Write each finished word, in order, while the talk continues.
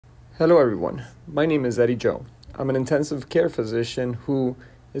Hello everyone, my name is eddyjoemd. I'm an intensive care physician who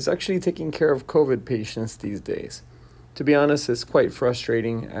is actually taking care of COVID patients these days. To be honest, it's quite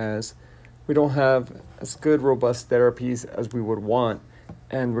frustrating as we don't have as good robust therapies as we would want,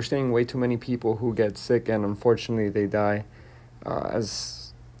 and we're seeing way too many people who get sick and unfortunately they die,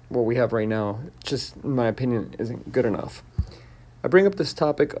 as what we have right now just, in my opinion, isn't good enough. I bring up this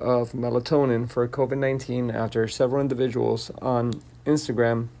topic of melatonin for COVID-19 after several individuals on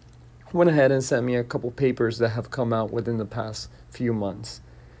Instagram went ahead and sent me a couple papers that have come out within the past few months.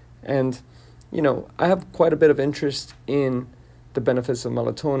 And, I have quite a bit of interest in the benefits of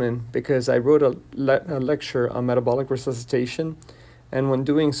melatonin because I wrote a lecture on metabolic resuscitation. And when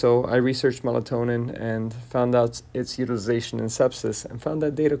doing so, I researched melatonin and found out its utilization in sepsis and found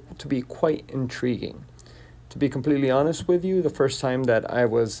that data to be quite intriguing. To be completely honest with you, the first time that I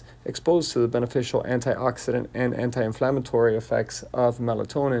was exposed to the beneficial antioxidant and anti-inflammatory effects of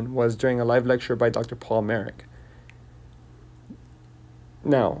melatonin was during a live lecture by Dr. Paul Merrick.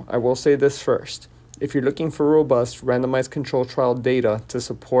 Now, I will say this first. If you're looking for robust randomized control trial data to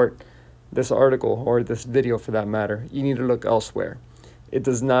support this article, or this video for that matter, you need to look elsewhere. It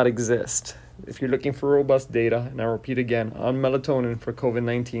does not exist. If you're looking for robust data, and I repeat again, on melatonin for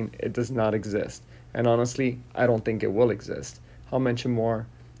COVID-19, it does not exist. And honestly, I don't think it will exist. I'll mention more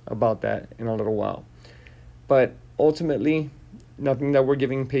about that in a little while. But ultimately, nothing that we're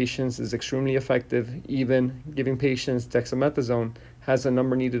giving patients is extremely effective. Even giving patients dexamethasone has a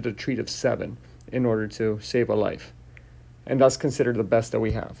number needed to treat of 7 in order to save a life. And that's considered the best that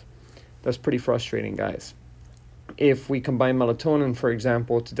we have. That's pretty frustrating, guys. If we combine melatonin, for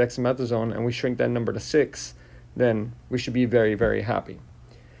example, to dexamethasone and we shrink that number to 6, then we should be very, very happy.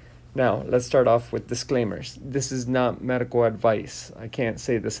 Now, let's start off with disclaimers. This is not medical advice. I can't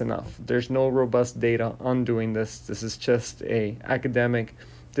say this enough. There's no robust data on doing this. This is just an academic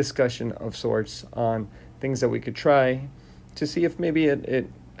discussion of sorts on things that we could try to see if maybe it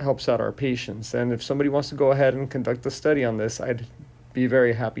helps out our patients. And if somebody wants to go ahead and conduct a study on this, I'd be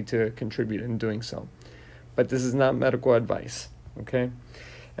very happy to contribute in doing so. But this is not medical advice, okay?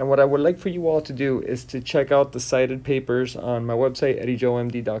 And what I would like for you all to do is to check out the cited papers on my website,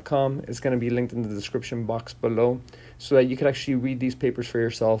 eddyjoemd.com. It's going to be linked in the description box below so that you can actually read these papers for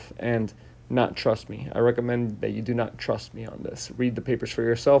yourself and not trust me. I recommend that you do not trust me on this. Read the papers for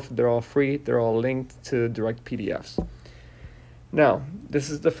yourself. They're all free. They're all linked to direct PDFs. Now, this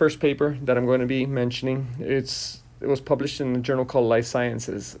is the first paper that I'm going to be mentioning. It was published in a journal called Life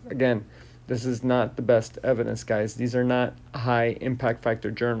Sciences. Again, this is not the best evidence, guys. These are not high impact factor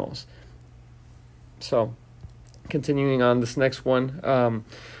journals. So, continuing on, this next one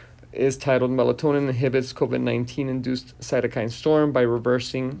is titled Melatonin Inhibits COVID-19 Induced Cytokine Storm by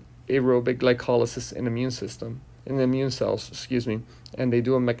Reversing Aerobic Glycolysis in the immune cells, and they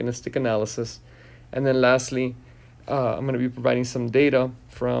do a mechanistic analysis. And then lastly, I'm going to be providing some data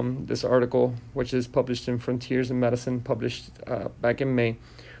from this article, which is published in Frontiers in Medicine, published back in May,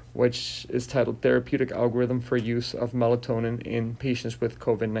 which is titled Therapeutic Algorithm for Use of Melatonin in Patients with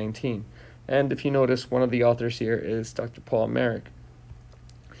COVID-19. And if you notice, one of the authors here is Dr. Paul Merrick.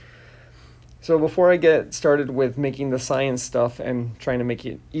 So before I get started with making the science stuff and trying to make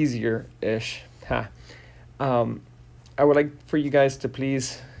it easier-ish, I would like for you guys to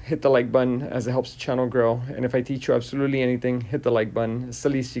please hit the like button as it helps the channel grow. And if I teach you absolutely anything, hit the like button. It's the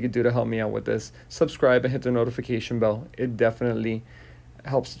least you could do to help me out with this. Subscribe and hit the notification bell. It definitely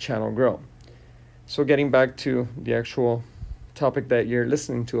helps the channel grow. So getting back to the actual topic that you're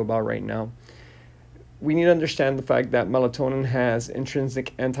listening to about right now, we need to understand the fact that melatonin has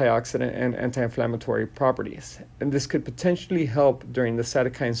intrinsic antioxidant and anti-inflammatory properties, and this could potentially help during the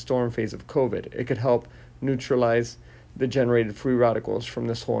cytokine storm phase of COVID. It could help neutralize the generated free radicals from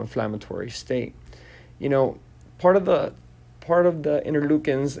this whole inflammatory state. Part of the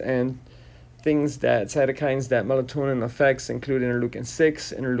interleukins and things that cytokines that melatonin affects include interleukin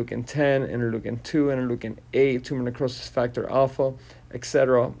 6, interleukin 10, interleukin 2, interleukin 8, tumor necrosis factor alpha,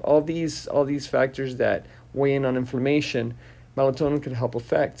 etc. All these factors that weigh in on inflammation, melatonin could help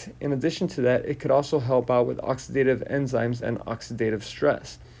affect. In addition to that, it could also help out with oxidative enzymes and oxidative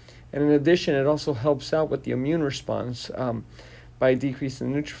stress. And in addition, it also helps out with the immune response by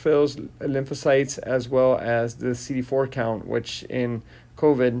decreasing neutrophils, lymphocytes, as well as the CD4 count, which in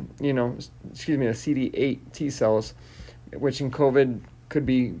COVID, the CD8 T cells, which in COVID could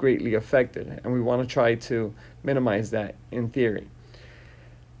be greatly affected. And we want to try to minimize that in theory.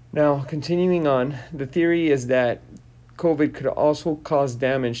 Now, continuing on, the theory is that COVID could also cause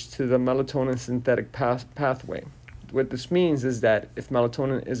damage to the melatonin synthetic pathway. What this means is that if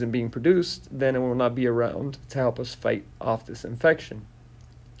melatonin isn't being produced, then it will not be around to help us fight off this infection.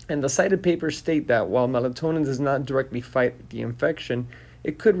 And the cited papers state that while melatonin does not directly fight the infection,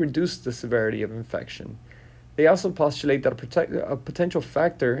 it could reduce the severity of infection. They also postulate that a potential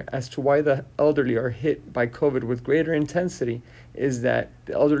factor as to why the elderly are hit by COVID with greater intensity is that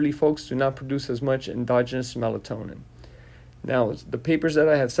the elderly folks do not produce as much endogenous melatonin. Now, the papers that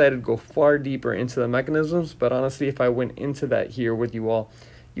I have cited go far deeper into the mechanisms, but honestly, if I went into that here with you all,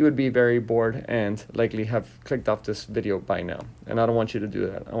 you would be very bored and likely have clicked off this video by now. And I don't want you to do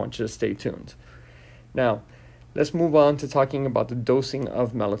that. I want you to stay tuned. Now, let's move on to talking about the dosing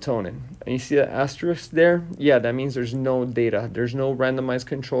of melatonin. And you see the asterisk there? Yeah, that means there's no data. There's no randomized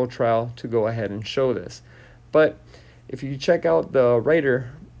control trial to go ahead and show this. But if you check out the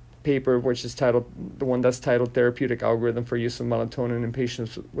writer paper, which is titled, the one that's titled Therapeutic Algorithm for Use of Melatonin in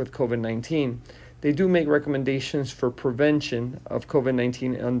Patients with COVID-19, they do make recommendations for prevention of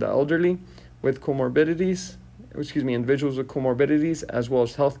COVID-19 in the elderly with comorbidities, individuals with comorbidities, as well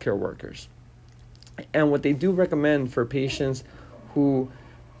as healthcare workers. And what they do recommend for patients who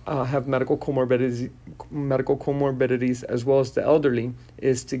have medical comorbidities as well as the elderly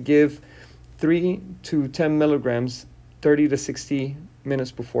is to give 3 to 10 milligrams 30 to 60 minutes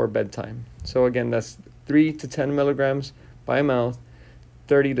before bedtime. So again, that's 3 to 10 milligrams by mouth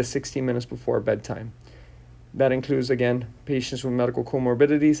 30 to 60 minutes before bedtime. That includes, again, patients with medical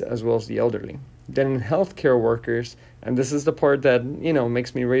comorbidities as well as the elderly. Then in healthcare workers, and this is the part that,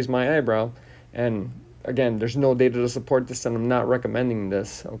 makes me raise my eyebrow, and again, there's no data to support this, and I'm not recommending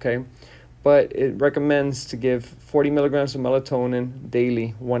this, okay? But it recommends to give 40 milligrams of melatonin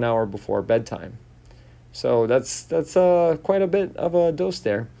daily 1 hour before bedtime. So that's quite a bit of a dose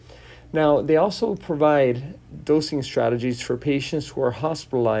there. Now, they also provide dosing strategies for patients who are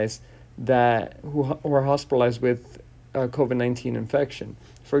hospitalized who are hospitalized with COVID-19 infection.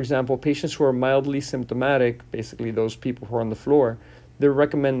 For example, patients who are mildly symptomatic, basically those people who are on the floor, they're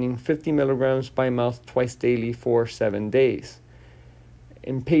recommending 50 milligrams by mouth twice daily for 7 days.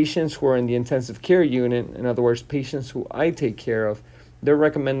 In patients who are in the intensive care unit, in other words, patients who I take care of, they're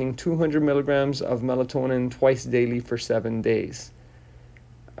recommending 200 milligrams of melatonin twice daily for 7 days.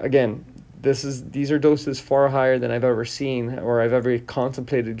 Again, these are doses far higher than I've ever seen or I've ever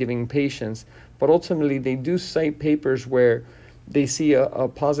contemplated giving patients, but ultimately they do cite papers where they see a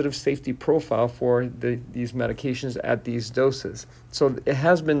positive safety profile for these medications at these doses. So it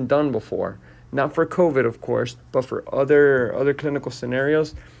has been done before, not for COVID, of course, but for other clinical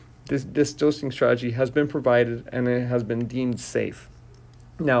scenarios. This dosing strategy has been provided and it has been deemed safe.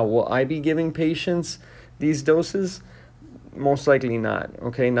 Now, will I be giving patients these doses? Most likely not,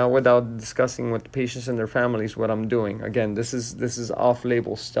 okay? Not without discussing with the patients and their families what I'm doing. Again, this is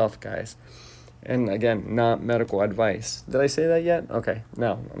off-label stuff, guys. And again, not medical advice. Did I say that yet? Okay,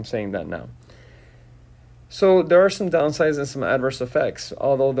 now I'm saying that now. So there are some downsides and some adverse effects,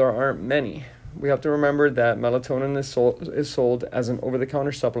 although there aren't many. We have to remember that melatonin is sold as an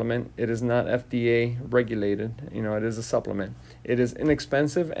over-the-counter supplement. It is not FDA regulated. It is a supplement. It is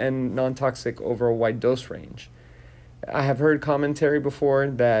inexpensive and non-toxic over a wide dose range. I have heard commentary before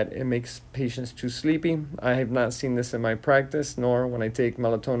that it makes patients too sleepy. I have not seen this in my practice, nor when I take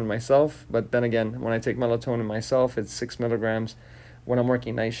melatonin myself. But then again, when I take melatonin myself, it's 6 milligrams when I'm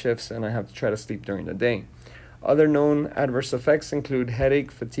working night shifts and I have to try to sleep during the day. Other known adverse effects include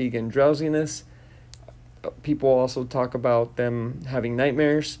headache, fatigue, and drowsiness. People also talk about them having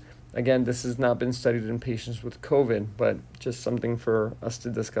nightmares. Again, this has not been studied in patients with COVID, but just something for us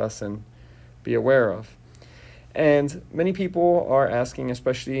to discuss and be aware of. And many people are asking,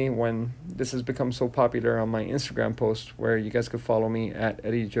 especially when this has become so popular on my Instagram post, where you guys could follow me at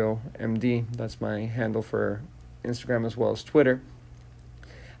eddyjoemd. That's my handle for Instagram as well as Twitter.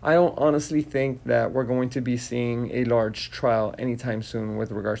 I don't honestly think that we're going to be seeing a large trial anytime soon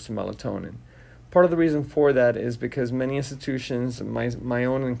with regards to melatonin. Part of the reason for that is because many institutions, my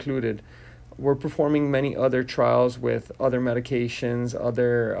own included, were performing many other trials with other medications,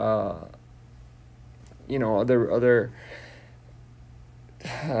 other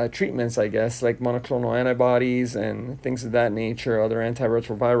treatments, I guess, like monoclonal antibodies and things of that nature, other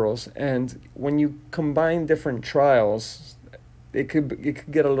antiretrovirals. And when you combine different trials, it could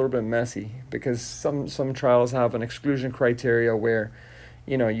get a little bit messy, because some trials have an exclusion criteria where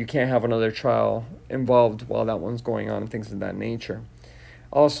you can't have another trial involved while that one's going on and things of that nature.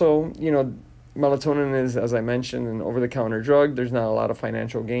 Also, melatonin is, as I mentioned, an over-the-counter drug. There's not a lot of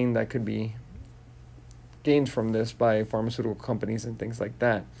financial gain that could be gained from this by pharmaceutical companies and things like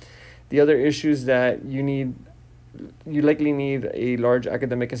that. The other issue is that you likely need a large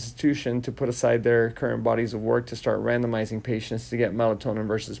academic institution to put aside their current bodies of work to start randomizing patients to get melatonin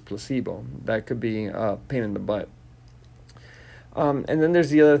versus placebo. That could be a pain in the butt. And then there's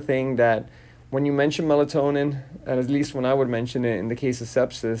the other thing that when you mention melatonin, and at least when I would mention it in the case of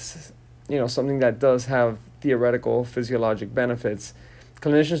sepsis, something that does have theoretical physiologic benefits,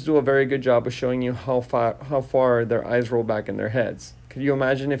 clinicians do a very good job of showing you how far their eyes roll back in their heads. Could you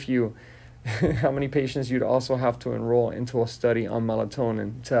imagine if you how many patients you'd also have to enroll into a study on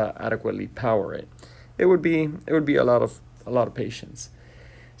melatonin to adequately power it? It would be a lot of patients.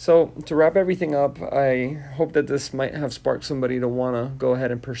 So to wrap everything up, I hope that this might have sparked somebody to want to go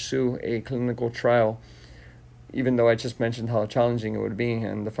ahead and pursue a clinical trial, even though I just mentioned how challenging it would be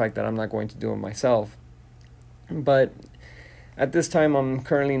and the fact that I'm not going to do it myself. But at this time, I'm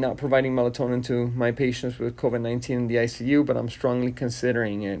currently not providing melatonin to my patients with COVID-19 in the ICU, but I'm strongly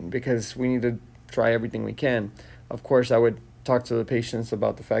considering it because we need to try everything we can. Of course, I would talk to the patients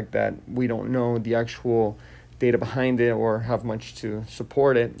about the fact that we don't know the actual data behind it or have much to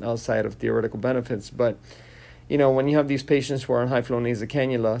support it outside of theoretical benefits. But, when you have these patients who are on high-flow nasal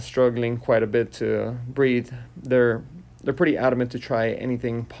cannula struggling quite a bit to breathe, they're pretty adamant to try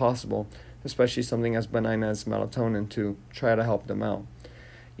anything possible, especially something as benign as melatonin, to try to help them out.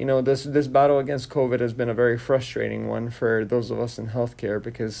 This battle against COVID has been a very frustrating one for those of us in healthcare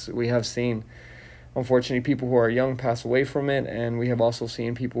because we have seen, unfortunately, people who are young pass away from it, and we have also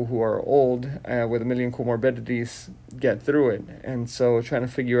seen people who are old with a million comorbidities get through it. And so trying to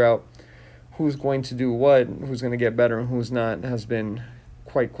figure out who's going to do what, who's going to get better and who's not, has been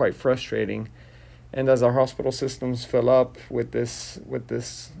quite frustrating. And as our hospital systems fill up with this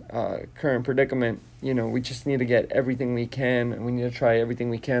current predicament, we just need to get everything we can, and we need to try everything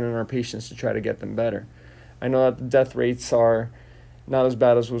we can in our patients to try to get them better. I know that the death rates are not as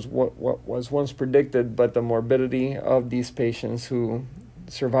bad as what was once predicted, but the morbidity of these patients who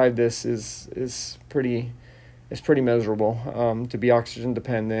survive this is pretty miserable. To be oxygen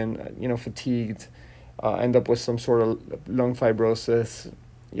dependent, fatigued, end up with some sort of lung fibrosis.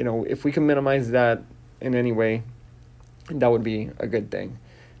 If we can minimize that in any way, that would be a good thing.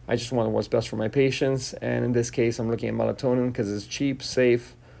 I just want what's best for my patients, and in this case, I'm looking at melatonin because it's cheap,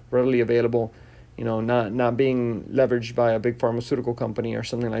 safe, readily available, not being leveraged by a big pharmaceutical company or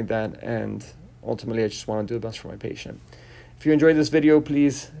something like that, and ultimately, I just want to do the best for my patient. If you enjoyed this video,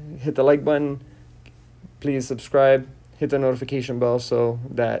 please hit the like button, please subscribe, hit the notification bell so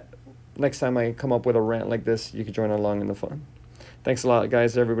that next time I come up with a rant like this, you can join along in the fun. Thanks a lot,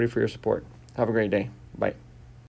 guys, everybody, for your support. Have a great day. Bye.